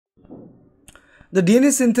The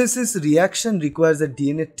DNA synthesis reaction requires a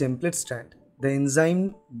DNA template strand, the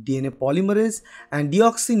enzyme DNA polymerase, and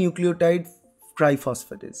deoxynucleotide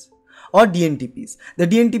triphosphatase, or DNTPs. The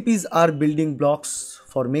DNTPs are building blocks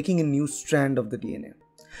for making a new strand of the DNA.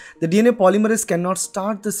 The DNA polymerase cannot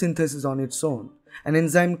start the synthesis on its own. An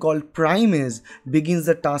enzyme called primase begins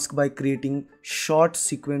the task by creating short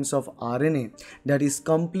sequence of RNA that is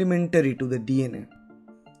complementary to the DNA.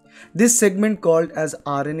 This segment, called as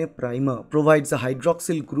RNA primer, provides a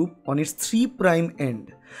hydroxyl group on its 3'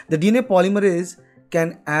 end. The DNA polymerase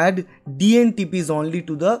can add DNTPs only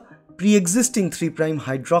to the pre-existing 3'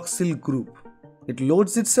 hydroxyl group. It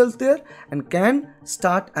loads itself there and can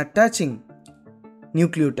start attaching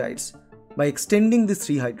nucleotides by extending this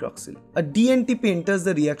 3-hydroxyl. A DNTP enters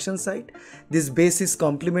the reaction site. This base is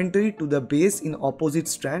complementary to the base in opposite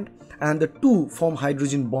strand, and the two form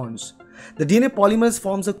hydrogen bonds. The DNA polymerase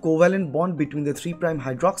forms a covalent bond between the 3'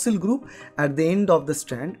 hydroxyl group at the end of the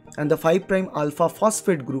strand and the 5' alpha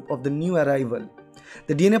phosphate group of the new arrival.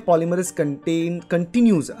 The DNA polymerase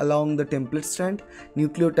continues along the template strand,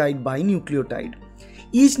 nucleotide by nucleotide.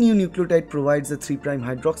 Each new nucleotide provides the 3'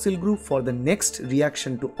 hydroxyl group for the next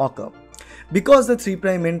reaction to occur. Because the 3'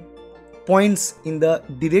 end points in the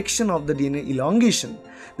direction of the DNA elongation,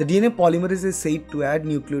 the DNA polymerase is said to add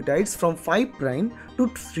nucleotides from 5' to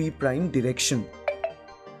 3' direction.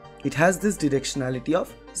 It has this directionality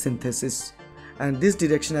of synthesis, and this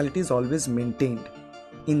directionality is always maintained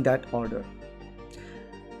in that order.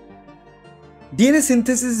 DNA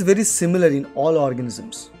synthesis is very similar in all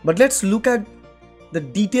organisms, but let's look at the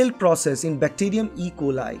detailed process in bacterium E.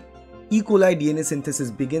 coli. E. coli DNA synthesis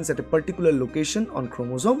begins at a particular location on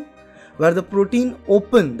chromosome, where the protein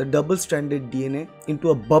open the double-stranded DNA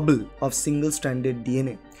into a bubble of single-stranded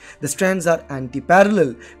DNA. The strands are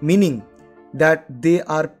antiparallel, meaning that they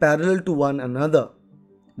are parallel to one another,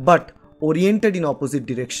 but oriented in opposite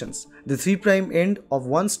directions. The 3' end of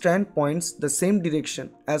one strand points the same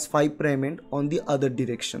direction as 5' end on the other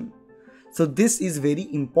direction. So this is very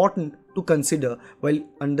important to consider while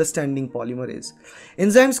understanding polymerase.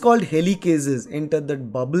 Enzymes called helicases enter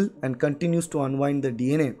that bubble and continues to unwind the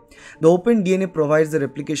DNA. The open DNA provides the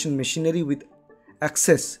replication machinery with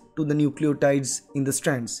access to the nucleotides in the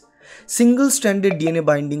strands. Single-stranded DNA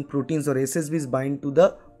binding proteins or SSBs bind to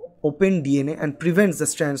the open DNA and prevents the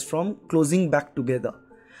strands from closing back together.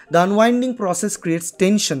 The unwinding process creates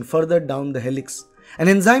tension further down the helix. An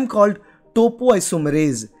enzyme called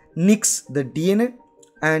topoisomerase nicks the DNA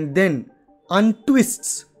and then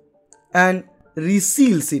untwists and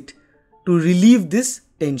reseals it to relieve this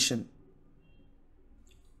tension.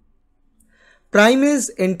 Primase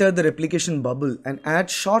enter the replication bubble and add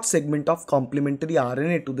short segment of complementary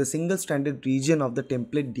RNA to the single-stranded region of the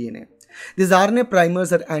template DNA. These RNA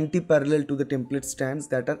primers are anti-parallel to the template strands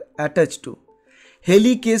that are attached to.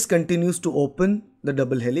 Helicase continues to open the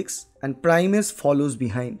double helix and primase follows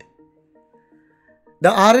behind. The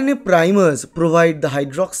RNA primers provide the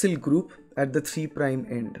hydroxyl group at the 3'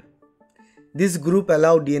 end. This group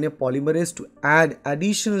allows DNA polymerase to add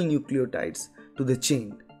additional nucleotides to the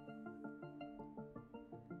chain.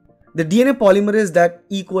 The DNA polymerase that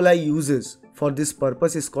E. coli uses for this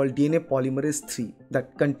purpose is called DNA polymerase III,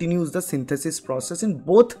 that continues the synthesis process in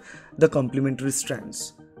both the complementary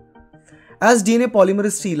strands. As DNA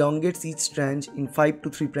polymerase III elongates each strand in 5 to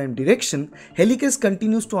 3' direction, helicase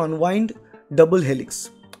continues to unwind double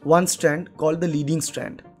helix. One strand, called the leading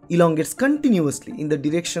strand, elongates continuously in the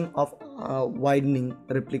direction of widening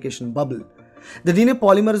replication bubble. The DNA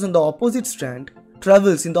polymerase on the opposite strand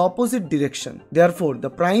travels in the opposite direction. Therefore,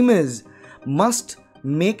 the primase must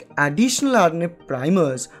make additional RNA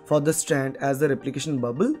primers for the strand as the replication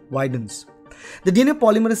bubble widens. The DNA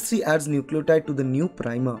polymerase III adds nucleotide to the new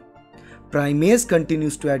primer. Primase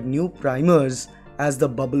continues to add new primers as the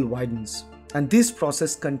bubble widens, and this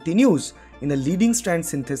process continues in the leading strand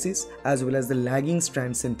synthesis as well as the lagging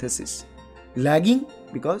strand synthesis. Lagging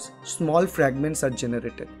because small fragments are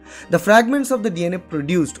generated. The fragments of the DNA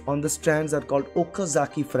produced on the strands are called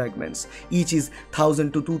Okazaki fragments. Each is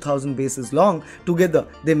 1000 to 2000 bases long. Together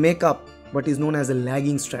they make up what is known as a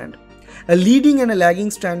lagging strand. A leading and a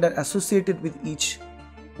lagging strand are associated with each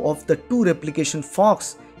of the two replication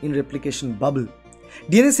forks in replication bubble.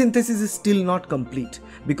 DNA synthesis is still not complete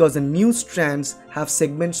because the new strands have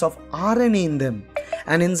segments of RNA in them.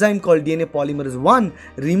 An enzyme called DNA polymerase I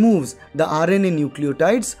removes the RNA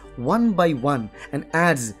nucleotides one by one and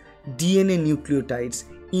adds DNA nucleotides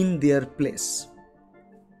in their place.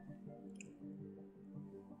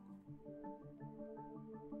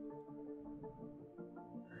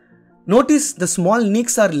 Notice the small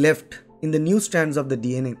nicks are left in the new strands of the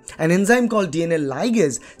DNA. An enzyme called DNA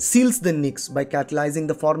ligase seals the nicks by catalyzing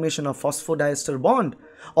the formation of phosphodiester bond.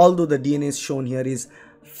 Although the DNA shown here is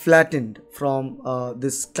flattened from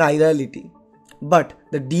this chirality, but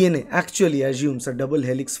the DNA actually assumes a double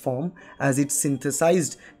helix form as its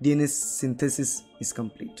synthesized DNA synthesis is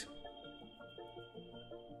complete.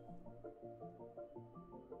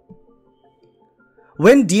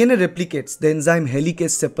 When DNA replicates, the enzyme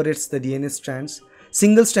helicase separates the DNA strands.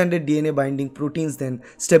 Single-stranded DNA binding proteins then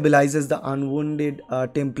stabilizes the unwounded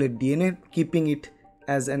template DNA, keeping it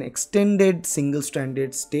as an extended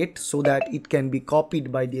single-stranded state so that it can be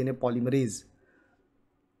copied by DNA polymerase.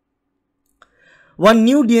 One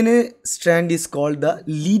new DNA strand is called the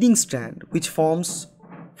leading strand, which forms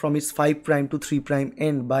from its 5' to 3'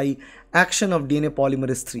 end by action of DNA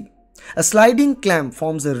polymerase 3. A sliding clamp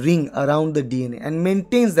forms a ring around the DNA and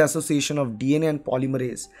maintains the association of DNA and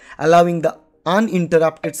polymerase, allowing the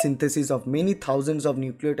uninterrupted synthesis of many thousands of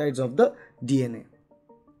nucleotides of the DNA.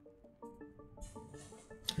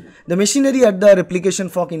 The machinery at the replication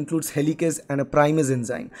fork includes helicase and a primase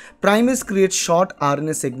enzyme. Primase creates short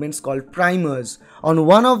RNA segments called primers on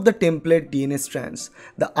one of the template DNA strands.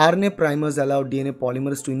 The RNA primers allow DNA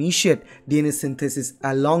polymerase to initiate DNA synthesis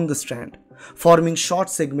along the strand, forming short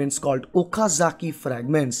segments called Okazaki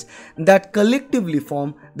fragments that collectively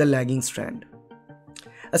form the lagging strand.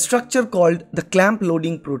 A structure called the clamp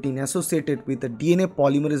loading protein associated with the DNA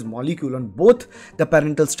polymerase molecule on both the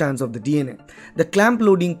parental strands of the DNA. The clamp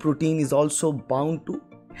loading protein is also bound to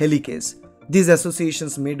helicase. These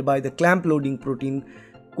associations made by the clamp loading protein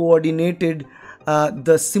coordinated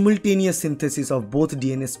the simultaneous synthesis of both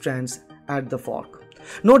DNA strands at the fork.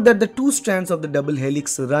 Note that the two strands of the double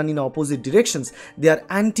helix run in opposite directions. They are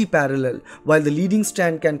anti-parallel, while the leading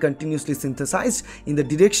strand can continuously synthesize in the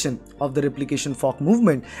direction of the replication fork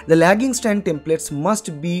movement. The lagging strand templates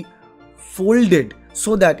must be folded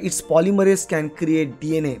so that its polymerase can create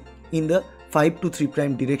DNA in the 5' to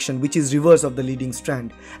 3' direction, which is reverse of the leading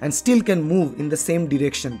strand, and still can move in the same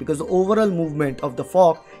direction because the overall movement of the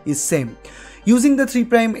fork is same. Using the 3'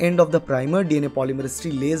 end of the primer, DNA polymerase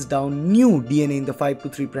 3 lays down new DNA in the 5' to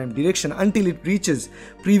 3' direction until it reaches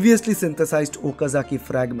previously synthesized Okazaki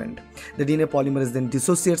fragment. The DNA polymerase then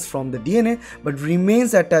dissociates from the DNA but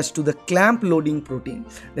remains attached to the clamp loading protein.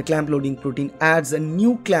 The clamp loading protein adds a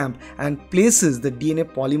new clamp and places the DNA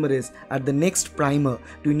polymerase at the next primer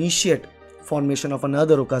to initiate formation of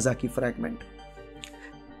another Okazaki fragment.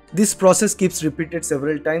 This process keeps repeated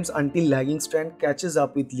several times until lagging strand catches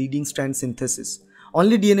up with leading strand synthesis.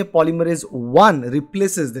 Only DNA polymerase 1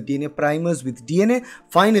 replaces the DNA primers with DNA.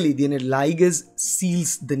 Finally, DNA ligase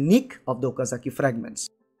seals the nick of the Okazaki fragments.